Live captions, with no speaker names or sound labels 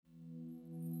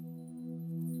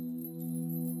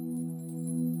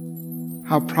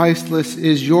How priceless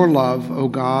is your love, O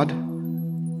God!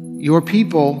 Your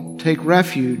people take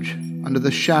refuge under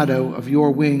the shadow of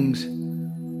your wings.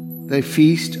 They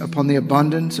feast upon the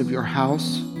abundance of your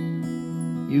house.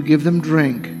 You give them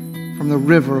drink from the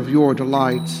river of your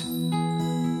delights.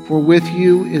 For with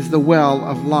you is the well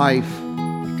of life,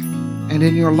 and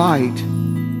in your light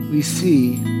we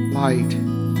see light.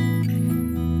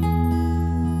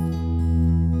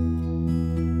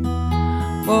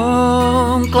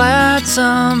 Oh,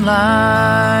 gladsome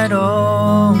light,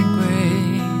 oh,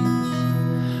 grace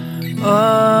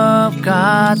of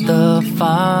God the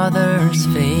Father's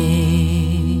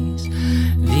face,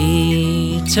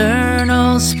 the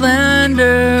eternal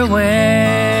splendor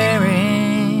wearing,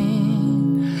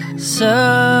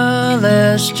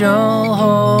 celestial,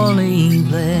 holy,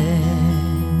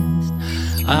 blessed,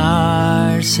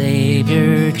 our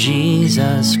Savior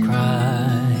Jesus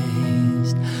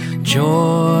Christ,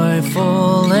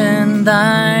 joyful in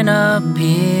thine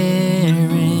appearing.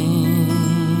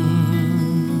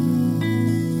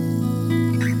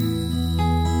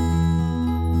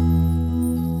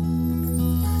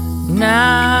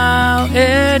 Now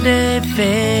it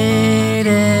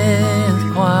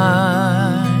fadeth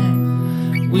quite,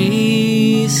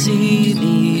 we see the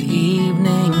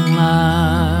evening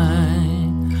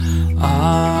light,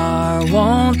 our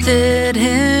wonted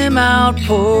hymn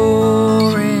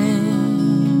outpouring,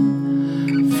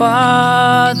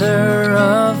 Father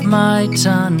of might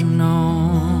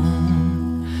unknown,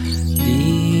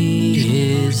 Thee,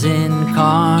 His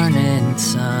incarnate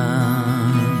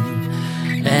Son,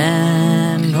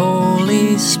 and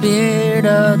Holy Spirit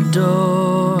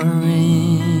adoring.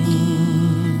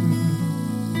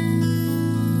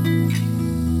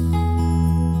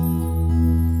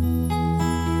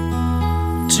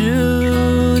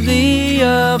 To the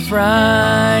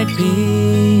upright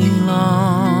belongs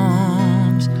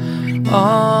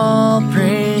all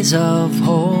praise of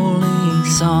holy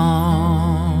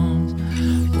songs.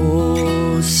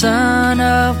 O Son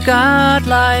of God,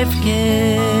 life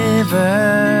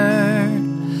giver,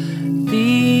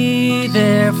 be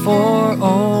therefore,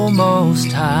 O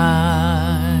Most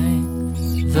High,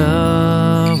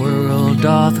 the world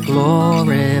doth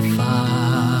glorify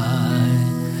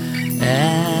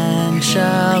and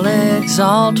shall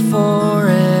exalt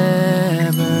forever.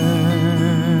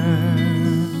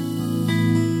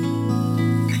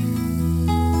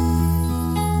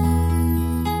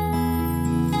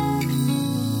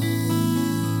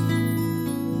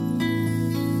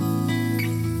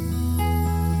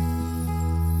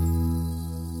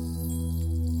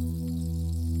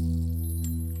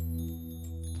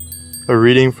 A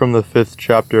reading from the 5th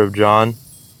chapter of John.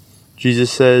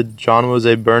 Jesus said, John was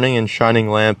a burning and shining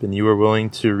lamp, and you were willing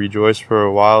to rejoice for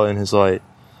a while in his light.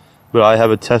 But I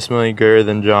have a testimony greater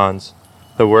than John's.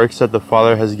 The works that the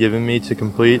Father has given me to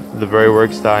complete, the very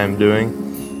works that I am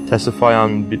doing, testify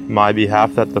on my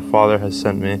behalf that the Father has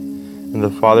sent me. And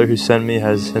the Father who sent me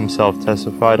has himself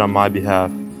testified on my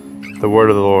behalf. The word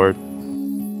of the Lord.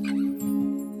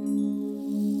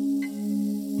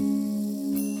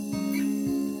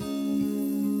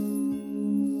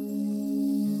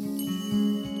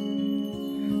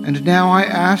 And now I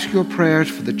ask your prayers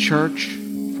for the church,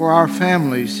 for our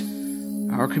families,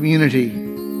 our community,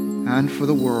 and for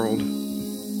the world.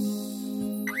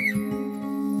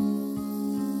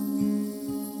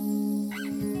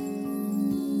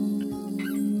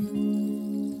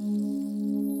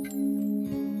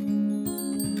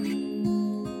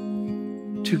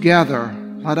 Together,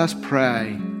 let us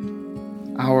pray.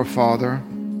 Our Father,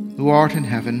 who art in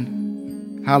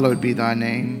heaven, hallowed be thy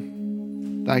name.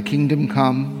 Thy kingdom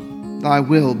come, thy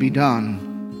will be done,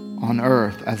 on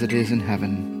earth as it is in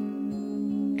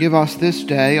heaven. Give us this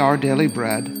day our daily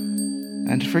bread,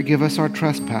 and forgive us our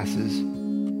trespasses,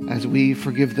 as we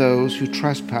forgive those who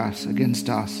trespass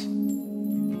against us.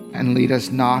 And lead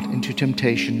us not into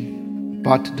temptation,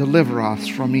 but deliver us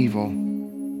from evil.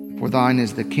 For thine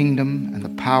is the kingdom, and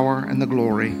the power, and the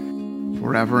glory,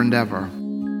 forever and ever.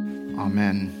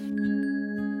 Amen.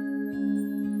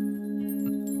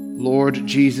 Lord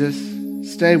Jesus,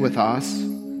 stay with us,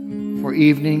 for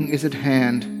evening is at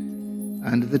hand,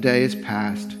 and the day is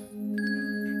past.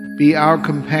 Be our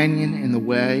companion in the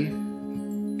way,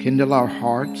 kindle our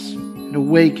hearts, and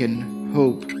awaken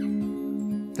hope,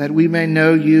 that we may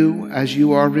know you as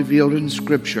you are revealed in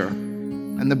Scripture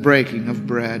and the breaking of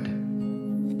bread.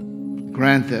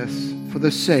 Grant this for the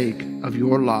sake of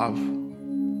your love.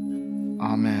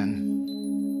 Amen.